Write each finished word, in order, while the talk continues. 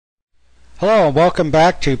Hello and welcome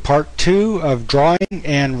back to part 2 of drawing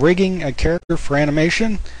and rigging a character for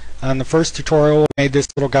animation. On the first tutorial we made this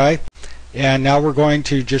little guy, and now we're going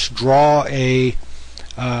to just draw a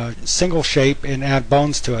single shape and add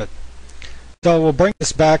bones to it. So we'll bring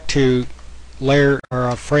this back to layer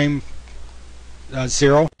or frame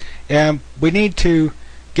 0, and we need to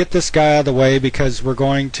get this guy out of the way because we're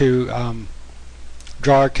going to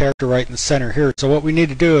draw our character right in the center here. So what we need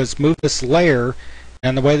to do is move this layer.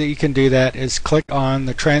 And the way that you can do that is click on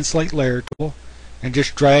the Translate Layer tool and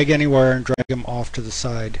just drag anywhere and drag them off to the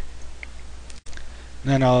side.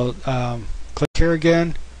 And then I'll click here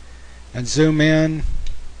again and zoom in,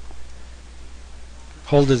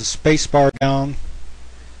 hold the space bar down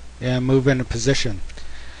and move into position.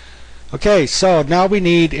 Okay, so now we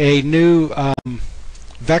need a new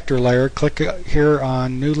vector layer. Click here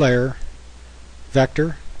on New Layer,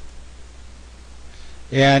 Vector.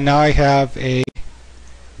 And now I have a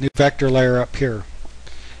new vector layer up here,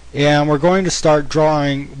 and we're going to start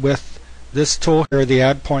drawing with this tool here, the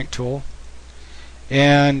Add Point tool,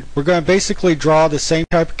 and we're going to basically draw the same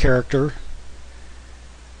type of character.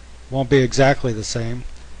 Won't be exactly the same,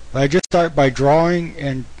 but I just start by drawing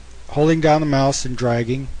and holding down the mouse and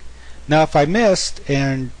dragging. Now if I missed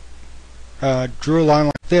and drew a line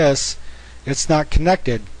like this, it's not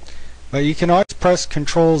connected, but you can always press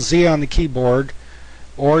Ctrl Z on the keyboard,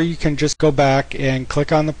 or you can just go back and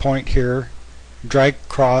click on the point here, drag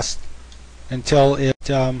across until it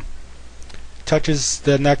touches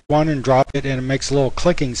the next one and drop it, and it makes a little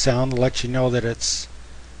clicking sound to let you know that it's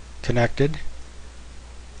connected.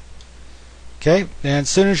 Okay, and as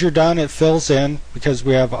soon as you're done it fills in because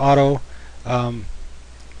we have auto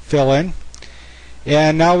fill in.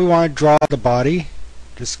 And now we want to draw the body.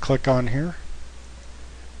 Just click on here.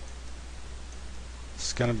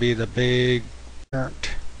 It's going to be the big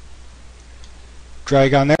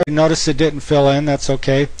drag on there. Notice it didn't fill in. That's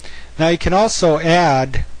okay. Now you can also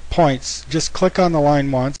add points. Just click on the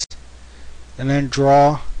line once and then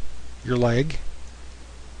draw your leg.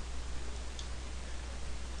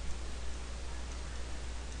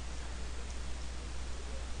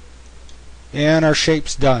 And our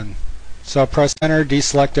shape's done. So press enter,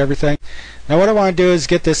 deselect everything. Now what I want to do is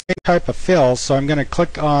get this same type of fill, so I'm going to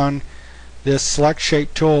click on this select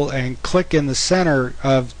shape tool and click in the center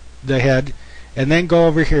of the head, and then go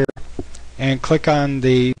over here and click on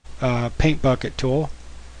the paint bucket tool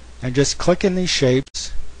and just click in these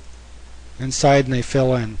shapes inside and they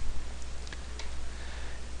fill in.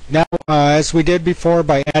 Now as we did before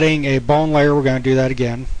by adding a bone layer, we're going to do that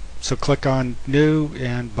again. So click on New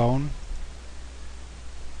and Bone,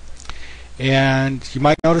 and you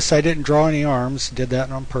might notice I didn't draw any arms. Did that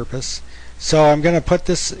on purpose. So I'm going to put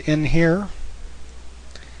this in here,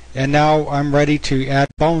 and now I'm ready to add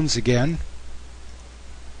bones again.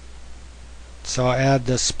 So I'll add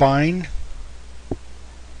the spine,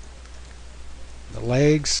 the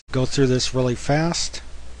legs, go through this really fast.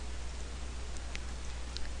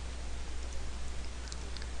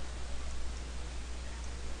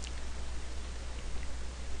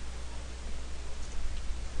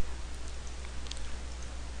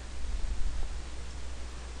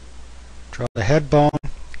 Draw the head bone,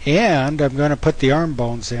 and I'm going to put the arm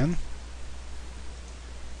bones in.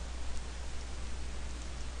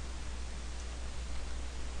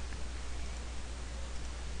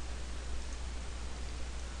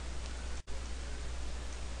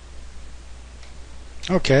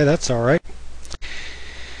 Okay, that's alright.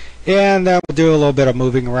 And then we'll do a little bit of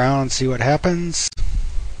moving around and see what happens.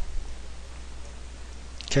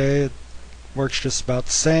 Okay, it works just about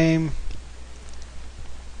the same.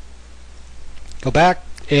 Go back,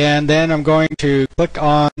 and then I'm going to click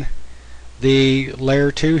on the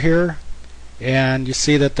layer 2 here, and you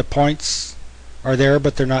see that the points are there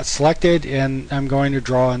but they're not selected, and I'm going to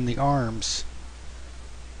draw in the arms.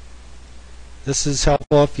 This is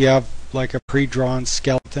helpful if you have like a pre-drawn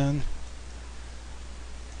skeleton.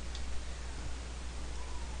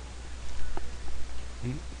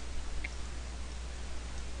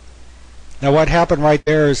 Now what happened right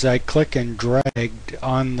there is I click and dragged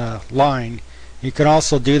on the line. You can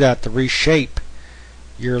also do that to reshape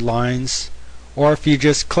your lines, or if you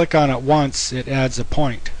just click on it once it adds a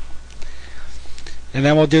point. And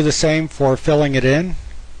then we'll do the same for filling it in.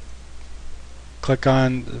 Click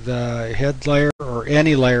on the head layer or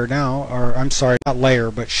any layer now, or I'm sorry, not layer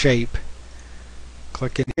but shape.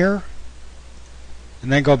 Click in here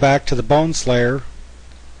and then go back to the bones layer,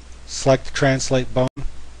 select the translate bone,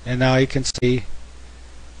 and now you can see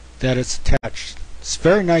that it's attached. It's a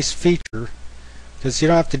very nice feature because you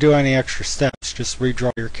don't have to do any extra steps, just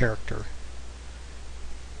redraw your character.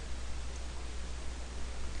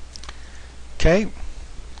 Okay,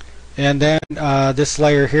 and then this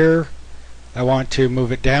layer here, I want to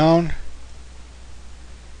move it down,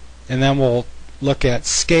 and then we'll look at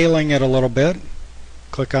scaling it a little bit.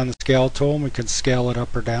 Click on the scale tool and we can scale it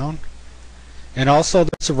up or down. And also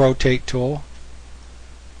there's a rotate tool.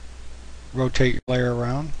 Rotate your layer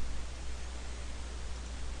around.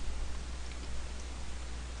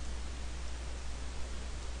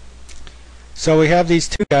 So we have these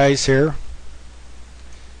two guys here,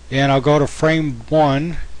 and I'll go to frame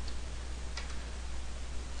 1,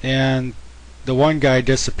 and the one guy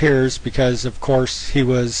disappears because of course he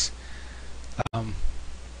was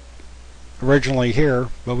originally here,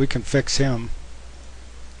 but we can fix him.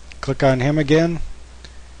 Click on him again,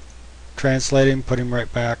 translate him, put him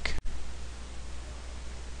right back,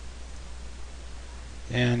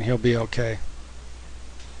 and he'll be okay.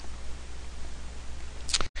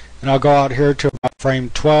 And I'll go out here to about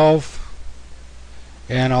frame 12,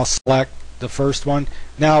 and I'll select the first one.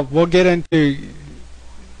 Now we'll get into,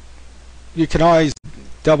 you can always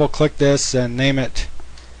double click this and name it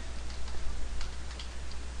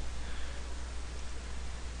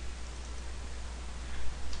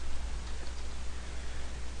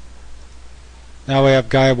now we have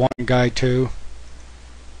guy 1 and guy 2,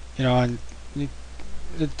 you know, and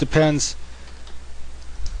it depends.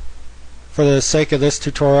 For the sake of this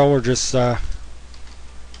tutorial, we're just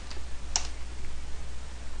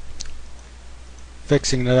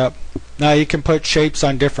fixing it up. Now you can put shapes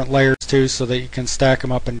on different layers too, so that you can stack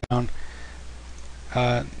them up and down.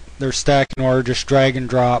 They're stacked in order, just drag and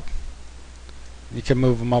drop. You can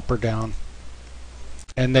move them up or down,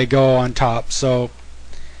 and they go on top. So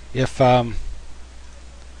if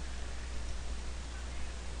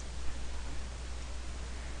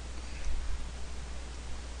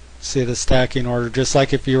see the stacking order, just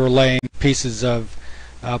like if you were laying pieces of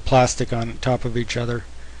plastic on top of each other.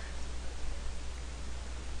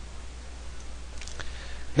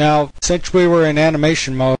 Now, since we were in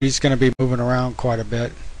animation mode, he's going to be moving around quite a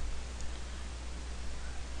bit.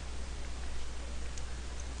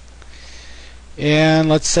 And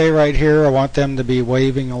let's say right here I want them to be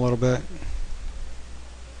waving a little bit.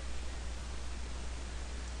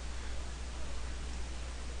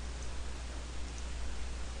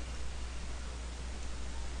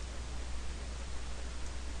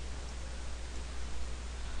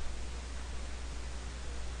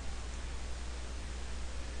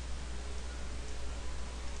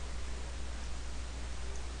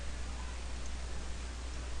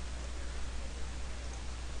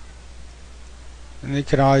 And you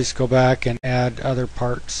can always go back and add other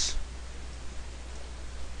parts.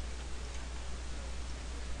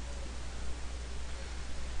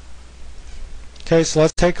 Okay, so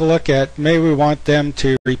let's take a look at, maybe we want them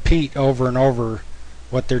to repeat over and over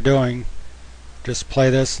what they're doing. Just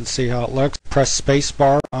play this and see how it looks. Press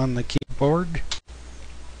spacebar on the keyboard.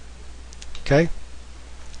 Okay,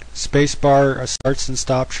 spacebar starts and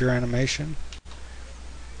stops your animation.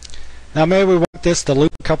 Now maybe we want this to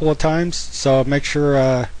loop a couple of times, so make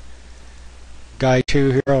sure guy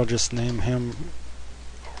 2 here, I'll just name him.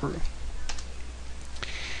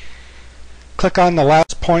 Click on the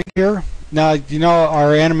last point here. Now you know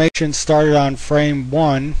our animation started on frame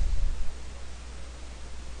 1,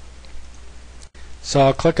 so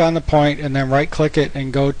I'll click on the point and then right click it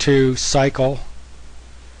and go to cycle,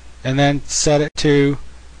 and then set it to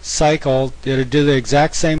cycle. It'll do the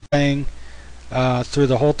exact same thing through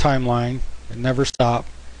the whole timeline and never stop.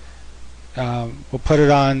 We'll put it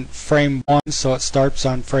on frame 1, so it starts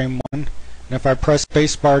on frame 1, and if I press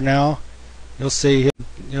spacebar now, you'll see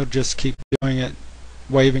he'll just keep doing it,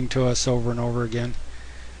 waving to us over and over again.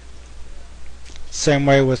 Same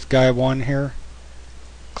way with guy 1 here.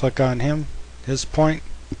 Click on him, his point,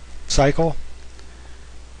 cycle,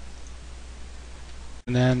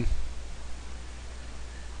 and then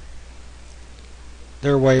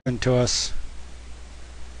they're waving to us.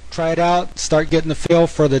 Try it out, start getting the feel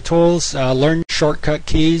for the tools, learn your shortcut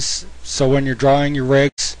keys so when you're drawing your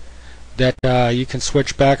rigs that you can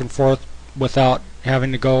switch back and forth without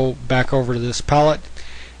having to go back over to this palette.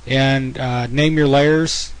 And name your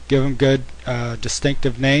layers, give them good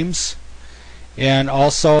distinctive names. And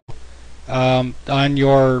also on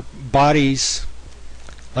your bodies,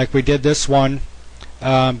 like we did this one,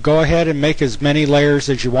 go ahead and make as many layers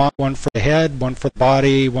as you want. One for the head, one for the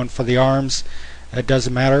body, one for the arms. It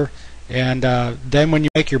doesn't matter. And then when you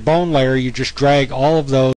make your bone layer, you just drag all of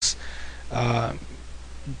those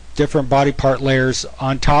different body part layers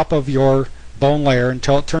on top of your bone layer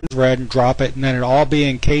until it turns red, and drop it, and then it'll all be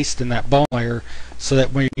encased in that bone layer, so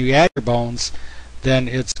that when you add your bones, then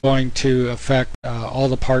it's going to affect all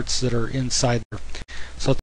the parts that are inside there. So